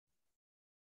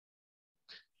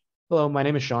Hello, my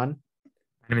name is Sean,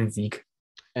 My name is Zeke.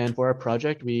 and for our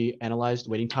project, we analyzed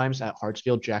waiting times at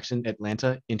Hartsfield-Jackson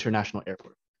Atlanta International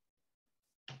Airport.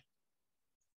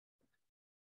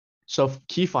 So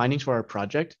key findings for our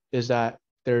project is that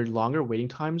there are longer waiting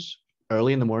times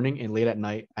early in the morning and late at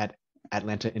night at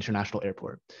Atlanta International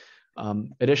Airport.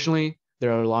 Additionally,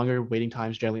 there are longer waiting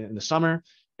times generally in the summer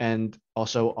and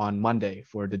also on Monday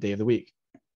for the day of the week.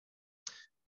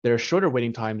 There are shorter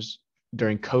waiting times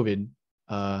during COVID,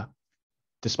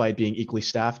 despite being equally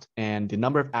staffed, and the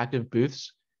number of active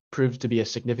booths proved to be a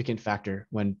significant factor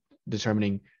when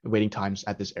determining waiting times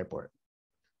at this airport.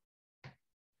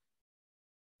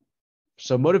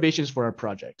 So motivations for our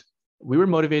project. We were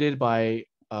motivated by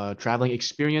traveling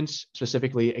experience,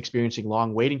 specifically experiencing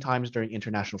long waiting times during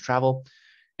international travel.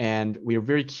 And we are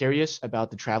very curious about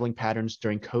the traveling patterns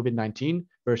during COVID-19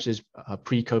 versus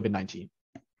pre-COVID-19.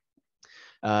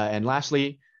 And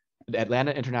lastly, the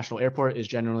Atlanta International Airport is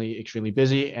generally extremely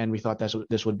busy, and we thought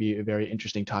this would be a very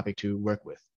interesting topic to work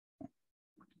with.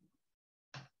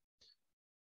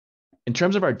 In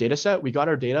terms of our data set, we got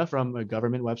our data from a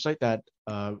government website that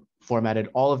formatted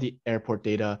all of the airport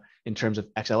data in terms of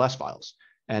XLS files.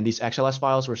 And these XLS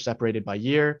files were separated by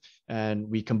year, and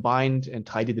we combined and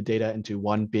tidied the data into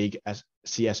one big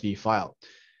CSV file.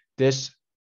 This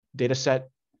data set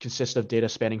consists of data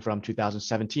spanning from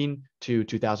 2017 to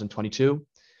 2022,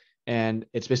 and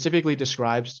it specifically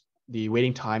describes the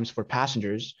waiting times for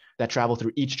passengers that travel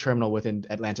through each terminal within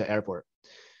Atlanta Airport.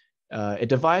 It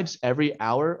divides every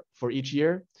hour for each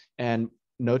year and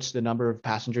notes the number of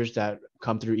passengers that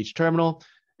come through each terminal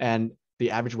and the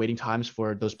average waiting times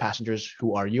for those passengers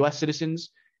who are US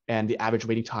citizens and the average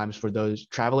waiting times for those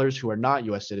travelers who are not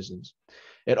US citizens.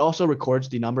 It also records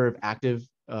the number of active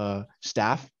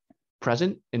staff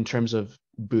present in terms of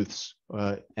booths.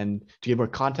 And to give more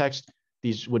context,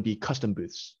 these would be custom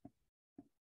booths.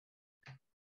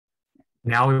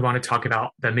 Now we want to talk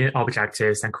about the main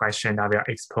objectives and questions that we are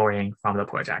exploring from the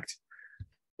project.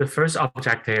 The first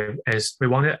objective is we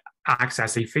want to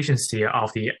access the efficiency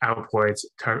of the airport's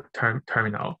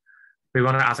terminal. We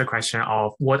want to ask a question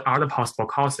of what are the possible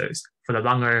causes for the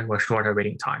longer or shorter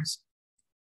waiting times.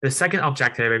 The second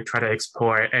objective we try to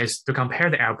explore is to compare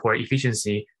the airport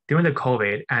efficiency during the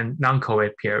COVID and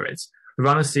non-COVID periods. We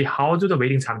want to see how do the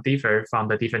waiting time differ from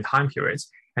the different time periods,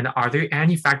 and are there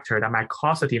any factors that might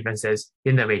cause the differences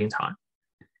in the waiting time.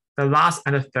 The last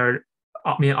and the third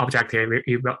main objective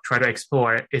we will try to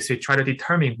explore is to try to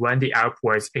determine when the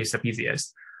airport is the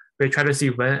busiest. We try to see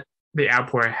when the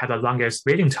airport had the longest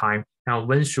waiting time and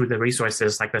when should the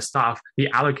resources like the staff be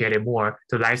allocated more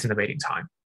to lessen the waiting time.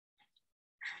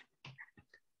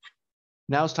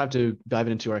 Now it's time to dive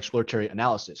into our exploratory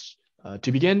analysis.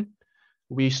 To begin,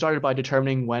 we started by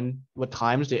determining what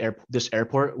times this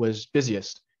airport was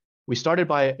busiest. We started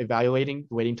by evaluating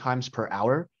the waiting times per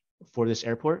hour for this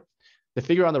airport. The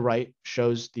figure on the right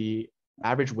shows the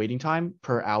average waiting time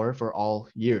per hour for all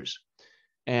years.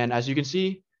 And as you can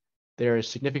see, there are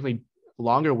significantly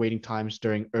longer waiting times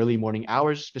during early morning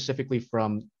hours, specifically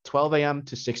from 12 a.m.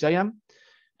 to 6 a.m.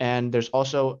 And there's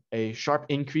also a sharp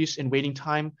increase in waiting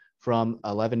time from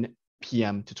 11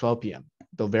 p.m. to 12 p.m.,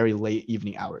 the very late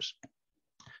evening hours.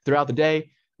 Throughout the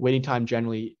day, waiting time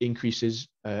generally increases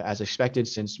as expected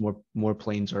since more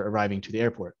planes are arriving to the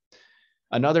airport.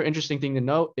 Another interesting thing to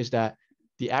note is that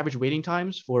the average waiting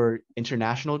times for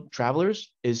international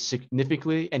travelers is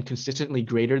significantly and consistently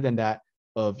greater than that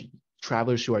of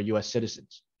travelers who are US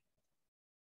citizens.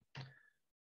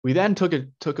 We then took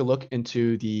a look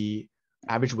into the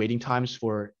average waiting times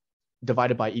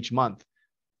divided by each month.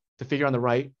 The figure on the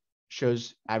right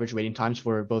shows average waiting times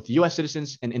for both US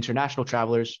citizens and international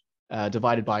travelers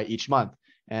divided by each month.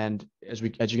 And as you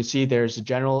can see, there's a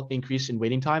general increase in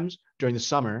waiting times during the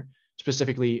summer,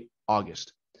 specifically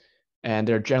August. And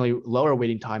there are generally lower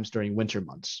waiting times during winter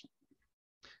months.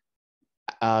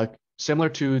 Similar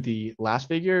to the last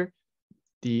figure,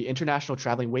 the international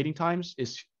traveling waiting times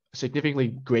is significantly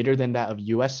greater than that of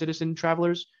US citizen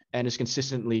travelers and is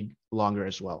consistently longer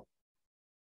as well.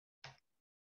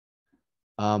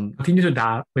 Continue to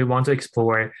that, we want to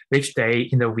explore which day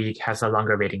in the week has a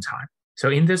longer waiting time. So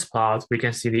in this plot, we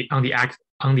can see on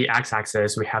the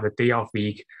x-axis, we have the day of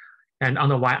week, and on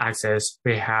the y-axis,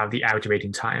 we have the average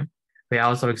waiting time. We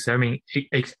also examine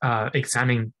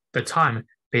the time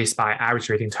based by average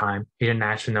waiting time,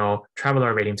 international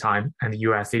traveler waiting time, and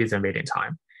US citizen waiting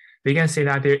time. We can see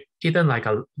that there isn't like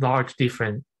a large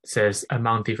differences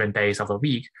among different days of the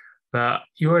week, but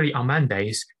usually on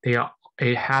Mondays,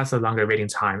 it has a longer waiting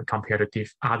time compared to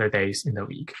other days in the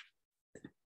week.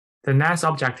 The next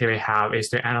objective we have is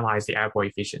to analyze the airport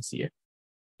efficiency.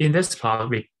 In this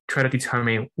plot, we try to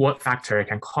determine what factor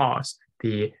can cause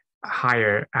the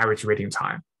higher average waiting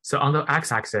time. So on the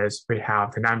x-axis, we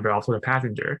have the number of total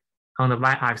passenger. On the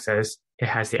y-axis, it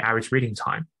has the average waiting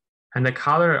time. And the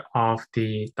color of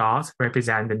the dots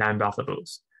represent the number of the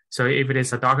booths. So if it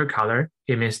is a darker color,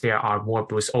 it means there are more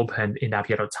booths open in that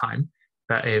period of time.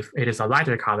 But if it is a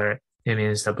lighter color, it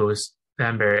means the booth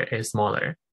number is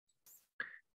smaller.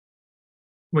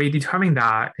 We determine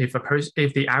that if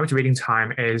the average waiting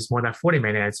time is more than 40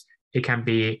 minutes, it can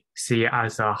be seen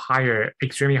as a higher,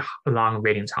 extremely long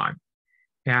waiting time.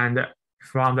 And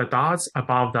from the dots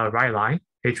above the right line,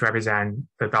 which represent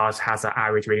the dots has an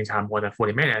average waiting time more than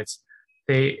 40 minutes,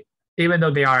 even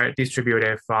though they are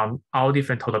distributed from all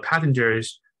different total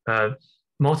passengers,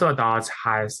 most of the dots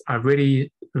has a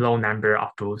really low number of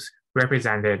booths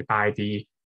represented by the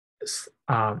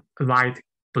light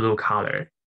blue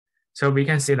color. So we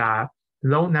can see that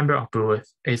low number of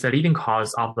booths is the leading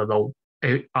cause of the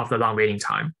long waiting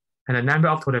time, and the number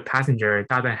of total passenger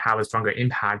doesn't have a stronger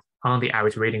impact on the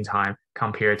average waiting time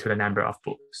compared to the number of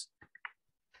booths.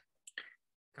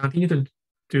 Continue to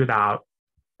do that,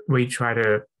 we try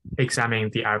to examine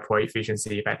the airport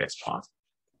efficiency by this plot.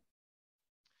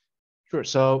 Sure.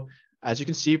 So as you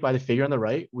can see by the figure on the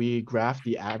right, we graph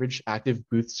the average active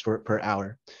booths per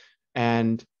hour.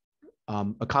 And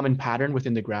a common pattern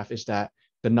within the graph is that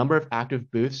the number of active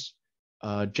booths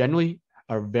generally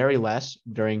are very less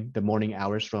during the morning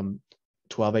hours from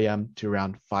 12 a.m. to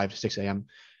around 5 to 6 a.m.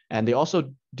 And they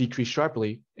also decrease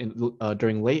sharply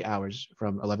during late hours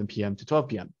from 11 p.m. to 12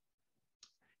 p.m.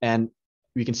 And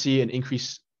we can see an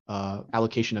increased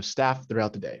allocation of staff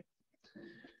throughout the day.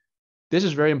 This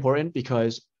is very important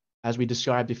because, as we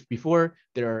described before,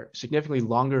 there are significantly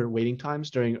longer waiting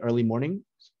times during early morning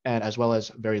and as well as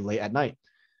very late at night.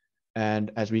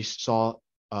 And as we saw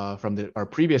from our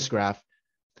previous graph,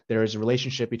 there is a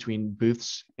relationship between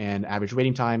booths and average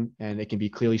waiting time, and it can be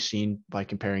clearly seen by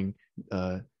comparing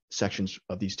sections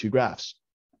of these two graphs.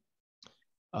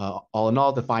 All in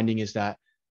all, the finding is that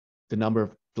the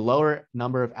lower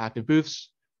number of active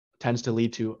booths tends to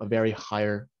lead to a very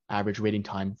higher average waiting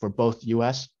time for both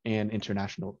US and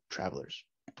international travelers.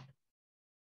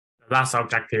 The last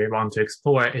objective we want to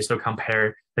explore is to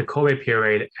compare the COVID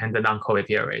period and the non-COVID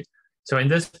period. So in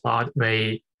this plot,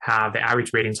 we have the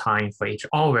average waiting time for each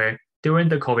hour during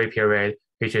the COVID period,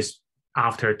 which is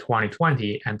after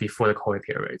 2020 and before the COVID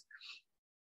period.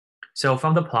 So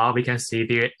from the plot, we can see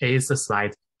there is a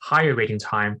slight higher waiting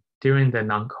time during the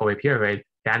non-COVID period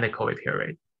than the COVID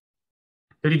period.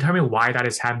 To determine why that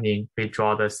is happening, we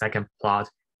draw the second plot,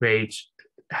 which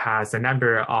has the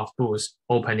number of booths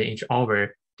open in each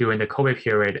hour during the COVID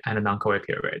period and the non-COVID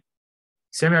period.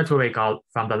 Similar to what we got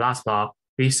from the last plot,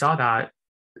 we saw that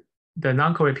the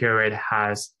non-COVID period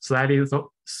has slightly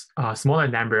smaller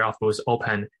number of booths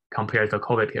open compared to the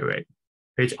COVID period,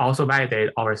 which also validates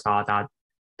our thought that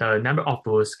the number of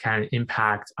booths can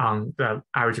impact on the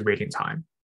average waiting time.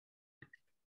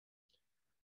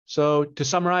 So to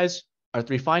summarize our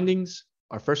three findings,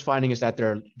 our first finding is that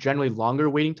there are generally longer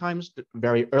waiting times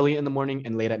very early in the morning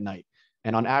and late at night.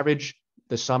 And on average,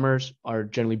 the summers are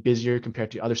generally busier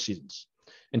compared to other seasons.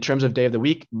 In terms of day of the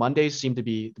week, Mondays seem to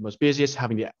be the most busiest,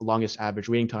 having the longest average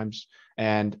waiting times,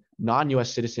 and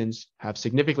non-US citizens have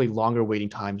significantly longer waiting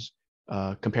times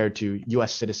compared to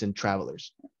US citizen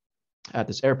travelers at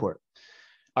this airport.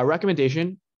 Our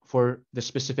recommendation for the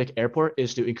specific airport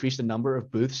is to increase the number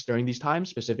of booths during these times,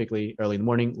 specifically early in the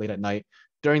morning, late at night,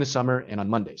 during the summer, and on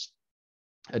Mondays.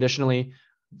 Additionally,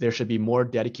 there should be more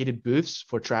dedicated booths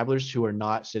for travelers who are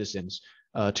not citizens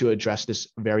to address this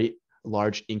very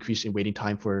large increase in waiting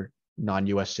time for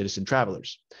non-US citizen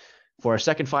travelers. For our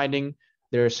second finding,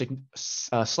 there is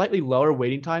a slightly lower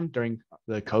waiting time during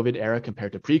the COVID era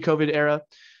compared to pre-COVID era,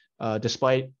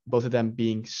 despite both of them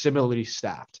being similarly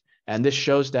staffed. And this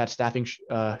shows that staffing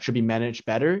should be managed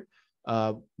better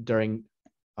during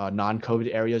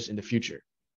non-COVID areas in the future.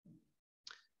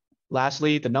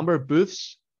 Lastly, the number of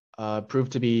booths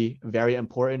proved to be very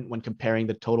important when comparing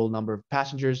the total number of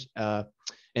passengers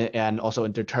and also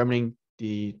in determining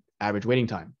the average waiting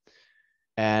time.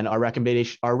 And our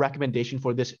recommendation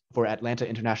for Atlanta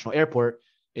International Airport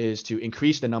is to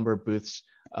increase the number of booths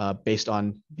based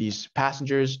on these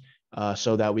passengers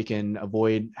so that we can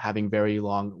avoid having very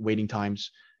long waiting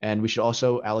times. And we should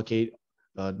also allocate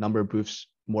a number of booths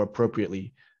more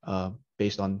appropriately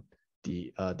based on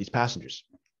these passengers.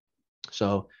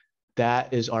 So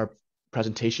that is our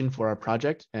presentation for our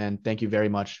project, and thank you very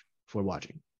much for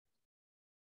watching.